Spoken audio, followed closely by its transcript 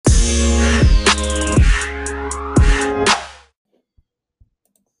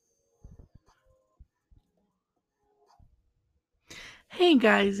Hey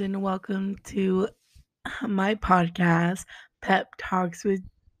guys, and welcome to my podcast, Pep Talks with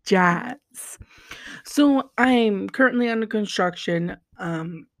Jazz. So I'm currently under construction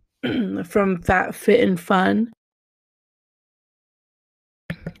from Fat Fit and Fun.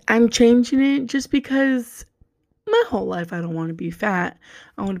 I'm changing it just because my whole life I don't want to be fat.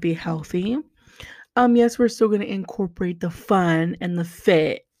 I want to be healthy. Yes, we're still gonna incorporate the fun and the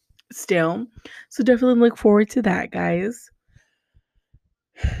fit still. So definitely look forward to that, guys.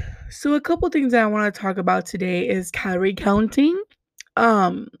 So a couple things that I want to talk about today is calorie counting,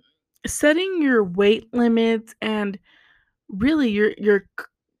 um, setting your weight limits, and really your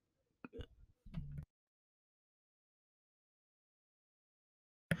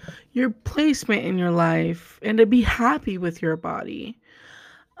placement in your life, and to be happy with your body.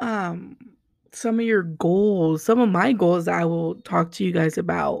 Um, some of your goals, some of my goals I will talk to you guys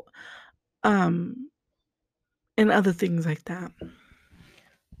about, um, and other things like that.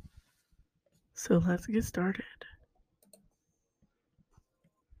 So let's get started.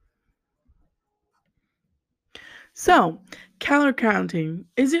 So, calorie counting,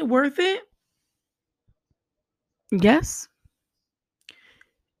 is it worth it? Yes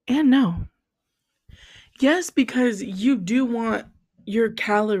and no. Yes, because you do want your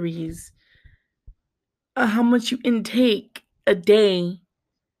calories, how much you intake a day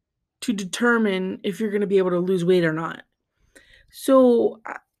to determine if you're going to be able to lose weight or not. So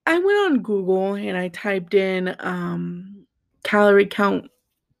I went on Google and I typed in calorie count,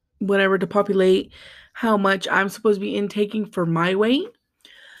 whatever, to populate how much I'm supposed to be intaking for my weight.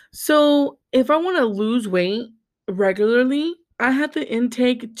 So if I want to lose weight regularly, I have to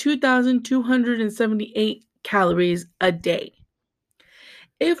intake 2,278 calories a day.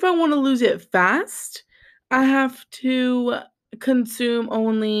 If I want to lose it fast, I have to consume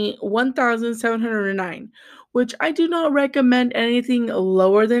only 1,709, which I do not recommend anything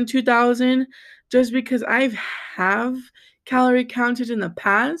lower than 2,000 just because have calorie counted in the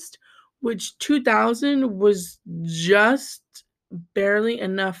past, which 2,000 was just barely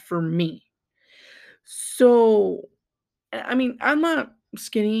enough for me. So, I mean, I'm not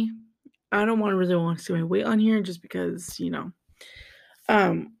skinny. I don't really want to see my weight on here just because,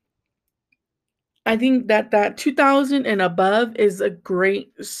 um I think that 2,000 and above is a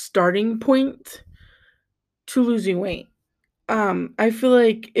great starting point to losing weight. I feel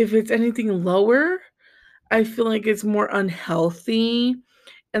like if it's anything lower, I feel like it's more unhealthy.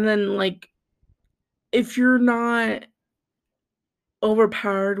 And then, like, if you're not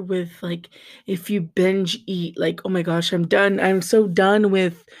overpowered with, like, if you binge eat, like, oh my gosh, I'm done. I'm so done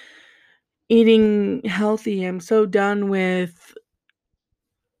with eating healthy. I'm so done with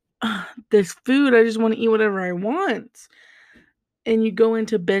this food. I just want to eat whatever I want. And you go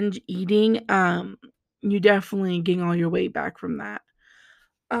into binge eating, you definitely gain all your weight back from that.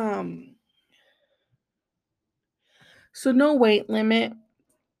 Um, so no weight limit,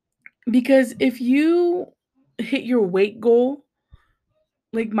 because if you hit your weight goal,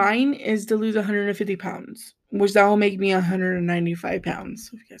 like mine is to lose 150 pounds, which that will make me 195 pounds.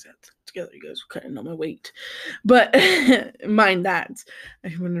 So if you guys add together, you guys will kind of know my weight. But mind that.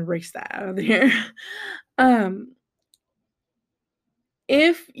 I'm going to erase that out of here. Um,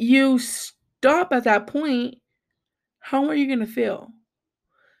 if you stop at that point, how are you going to feel?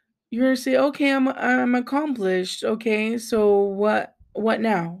 You're gonna say, "Okay, I'm accomplished. Okay, so what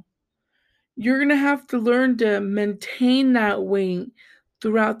now?" You're gonna have to learn to maintain that weight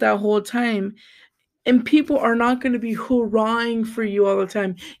throughout that whole time, and people are not gonna be hoorahing for you all the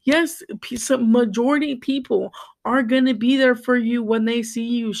time. Yes, some majority of people are gonna be there for you when they see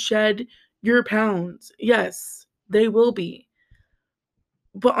you shed your pounds. Yes, they will be.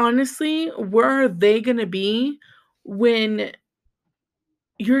 But honestly, where are they gonna be when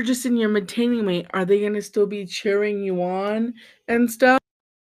you're just in your maintaining weight? Are they gonna still be cheering you on and stuff?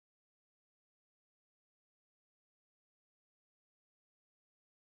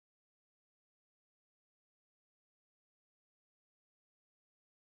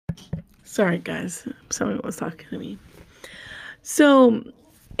 Sorry, guys. Someone was talking to me. So,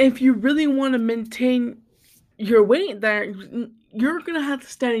 if you really want to maintain your weight there, you're gonna have to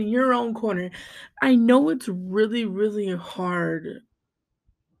stand in your own corner. I know it's really, really hard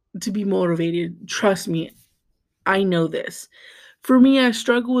to be motivated. Trust me, I know this. For me, I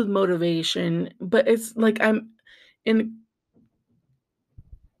struggle with motivation, but it's like in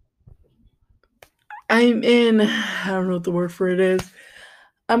I'm in I don't know what the word for it is.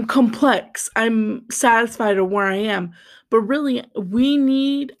 I'm complex. I'm satisfied of where I am. But really,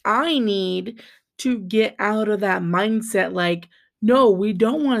 I need to get out of that mindset like, no, we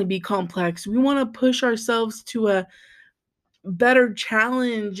don't want to be complex. We want to push ourselves to better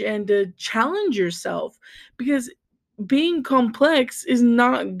challenge and to challenge yourself, because being complex is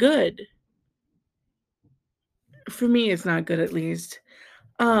not good. For me, it's not good, at least.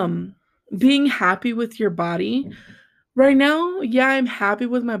 Um, Being happy with your body right now, yeah, I'm happy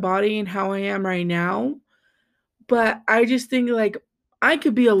with my body and how I am right now, but I just think like I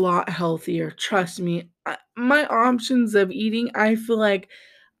could be a lot healthier. Trust me. My options of eating, I feel like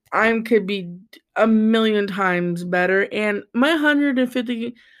I could be a million times better. And my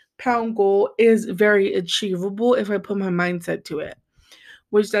 150-pound goal is very achievable if I put my mindset to it,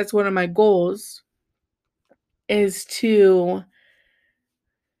 which that's one of my goals is to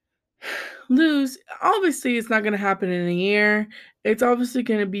lose. Obviously, it's not going to happen in a year. It's obviously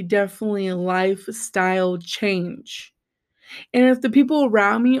going to be definitely a lifestyle change. And if the people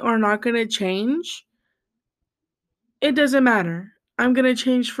around me are not going to change, it doesn't matter. I'm going to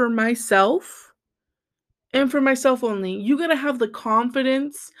change for myself and for myself only. You got to have the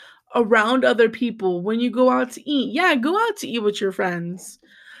confidence around other people when you go out to eat. Yeah, go out to eat with your friends,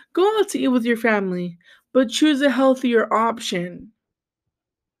 go out to eat with your family, but choose a healthier option.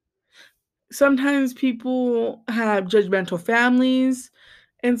 Sometimes people have judgmental families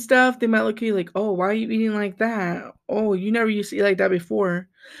and stuff. They might look at you like, oh, why are you eating like that? Oh, you never used to eat like that before.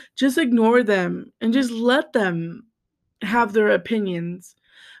 Just ignore them and just let them have their opinions,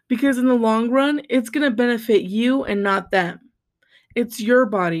 because in the long run, it's going to benefit you and not them. It's your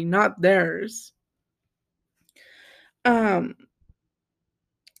body, not theirs. Um,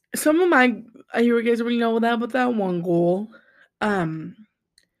 some of my, you guys already know that, but that one goal. Um,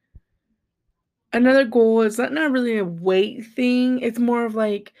 Another goal is not really a weight thing. It's more of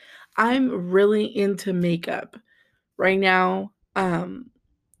like I'm really into makeup right now.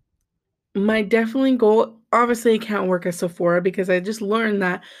 My definitely goal, obviously, I can't work at Sephora because I just learned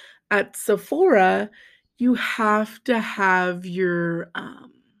that at Sephora, you have to have your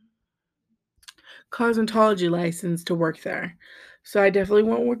cosmetology license to work there. So I definitely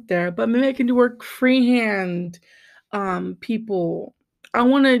won't work there, but maybe I can do work freehand. People, I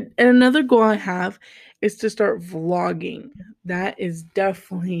want to, and another goal I have is to start vlogging. That is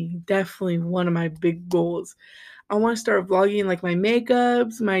definitely one of my big goals. I want to start vlogging like my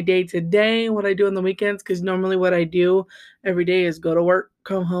makeups, my day to day, what I do on the weekends. Because normally, what I do every day is go to work,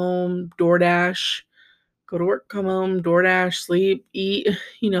 come home, DoorDash, go to work, come home, DoorDash, sleep, eat,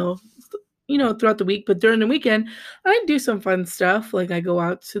 you know, throughout the week. But during the weekend, I do some fun stuff. Like I go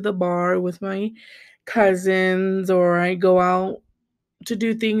out to the bar with my cousins, or I go out to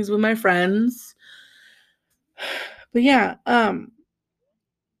do things with my friends. But yeah,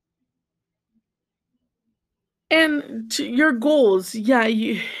 and to your goals, yeah,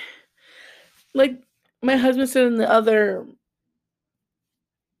 you like my husband said in the other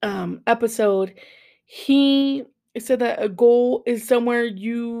episode, he said that a goal is somewhere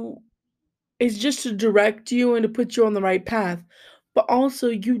you is just to direct you and to put you on the right path. But also,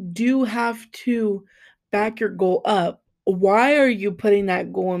 you do have to back your goal up. Why are you putting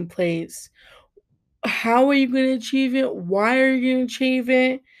that goal in place? How are you going to achieve it? Why are you going to achieve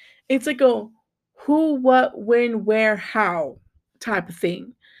it? It's like a who, what, when, where, how type of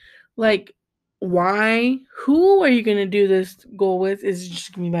thing. Like, why? Who are you going to do this goal with? Is it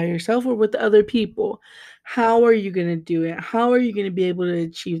just going to be by yourself or with other people? How are you going to do it? How are you going to be able to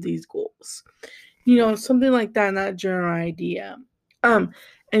achieve these goals? Something like that, not general idea. Um,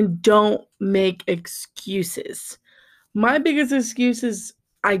 and don't make excuses. My biggest excuse is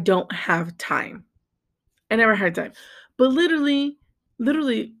I don't have time. I never had time. But literally,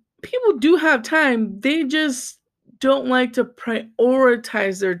 people do have time. They just don't like to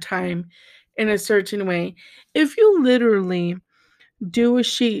prioritize their time in a certain way. If you literally do a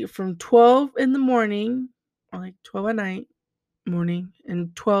sheet from 12 in the morning, or like 12 at night, morning,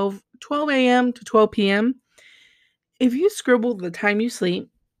 and 12 a.m. to 12 p.m., if you scribble the time you sleep,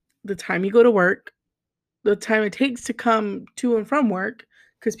 the time you go to work, the time it takes to come to and from work,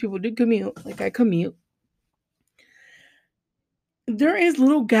 because people do commute, like I commute, there is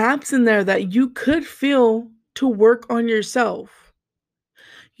little gaps in there that you could fill to work on yourself.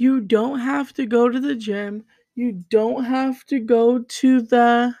 You don't have to go to the gym. You don't have to go to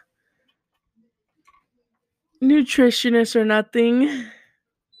the nutritionist or nothing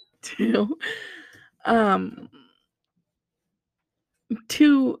to um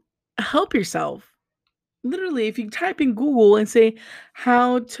to help yourself. Literally, if you type in Google and say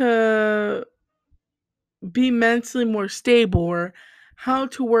how to be mentally more stable or how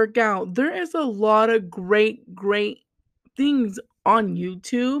to work out, there is a lot of great things on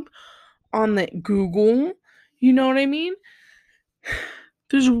YouTube, on the Google. You know what I mean?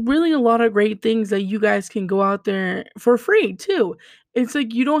 There's really a lot of great things that you guys can go out there for free too. It's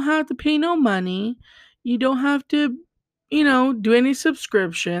like you don't have to pay no money. You don't have to, do any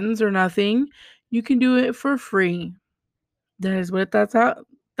subscriptions or nothing. You can do it for free. That is what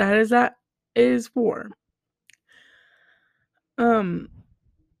that is for. Um,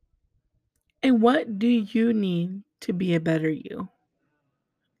 and what do you need to be a better you?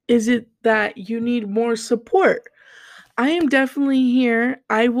 Is it that you need more support? I am definitely here.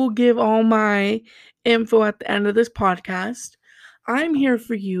 I will give all my info at the end of this podcast. I'm here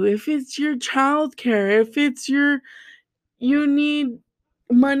for you. If it's your childcare, if it's you need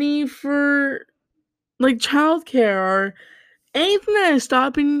money for like childcare or anything that is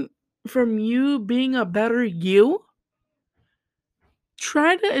stopping from you being a better you,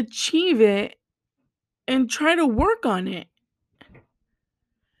 try to achieve it and try to work on it.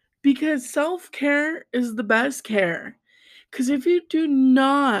 Because self-care is the best care. Because if you do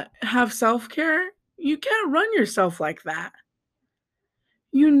not have self-care, you can't run yourself like that.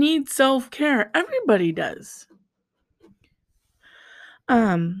 You need self-care. Everybody does.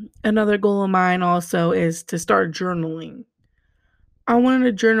 Another goal of mine also is to start journaling. I wanted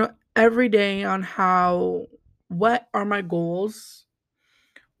to journal every day on what are my goals?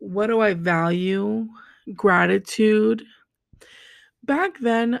 What do I value? Gratitude. Back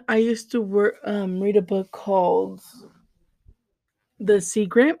then, I used to read a book called The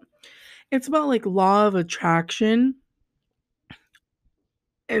Secret. It's about like law of attraction.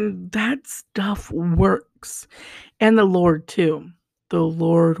 And that stuff works. And the Lord too. The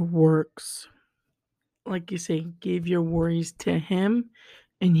Lord works. Like you say, give your worries to him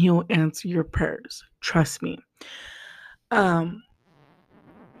and he'll answer your prayers. Trust me. Um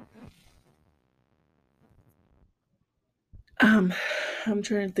um I'm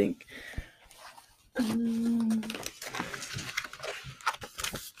trying to think.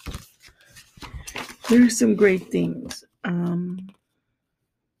 There's some great things.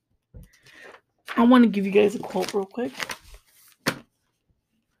 I want to give you guys a quote real quick.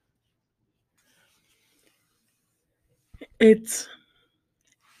 It's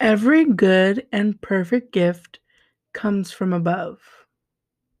every good and perfect gift comes from above.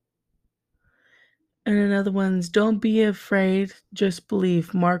 And another one's don't be afraid, just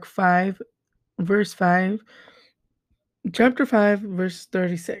believe. Mark 5, verse 5, chapter 5, verse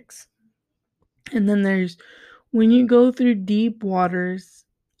 36. And then there's when you go through deep waters,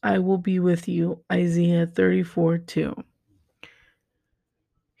 I will be with you. Isaiah 34:2.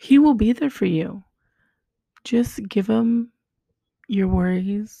 He will be there for you. Just give him your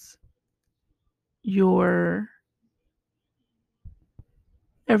worries, your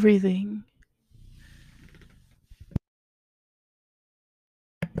everything.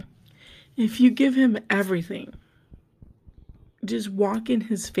 If you give him everything, just walk in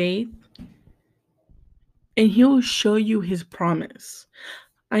his faith and he'll show you his promise.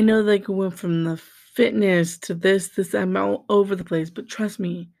 I know they went from the fitness to this, I'm all over the place, but trust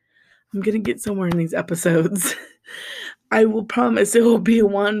me, I'm gonna get somewhere in these episodes. I will promise it will be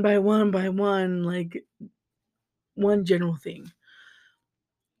one by one, like one general thing.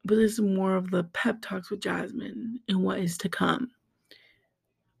 But this is more of the pep talks with Jasmine and what is to come.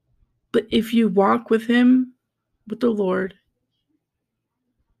 But if you walk with him, with the Lord,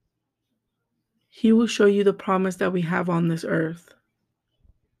 he will show you the promise that we have on this earth.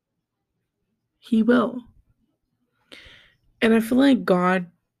 He will. And I feel like God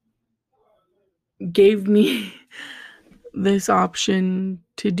gave me this option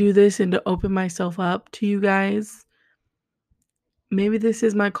to do this and to open myself up to you guys. Maybe this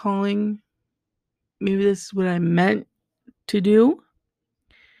is my calling. Maybe this is what I meant to do.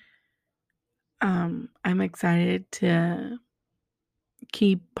 I'm excited to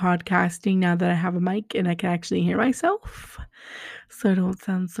keep podcasting now that I have a mic and I can actually hear myself. So I don't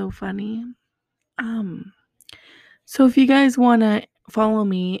sound so funny. So if you guys want to follow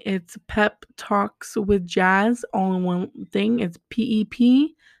me, it's Pep Talks with Jazz, all in one thing. It's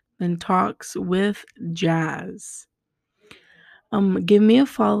PEP, then Talks with Jazz. Give me a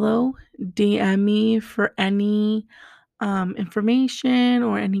follow, DM me for any information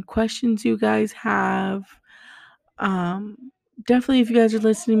or any questions you guys have. Definitely, if you guys are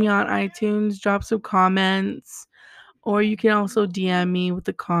listening to me on iTunes, drop some comments, or you can also DM me with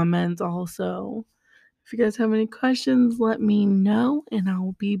the comments also. If you guys have any questions, let me know and I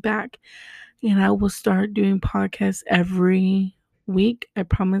will be back. And I will start doing podcasts every week. I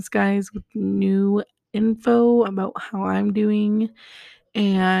promise, guys, with new info about how I'm doing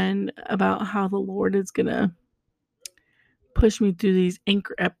and about how the Lord is going to push me through these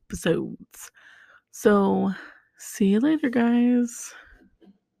anchor episodes. So, see you later, guys.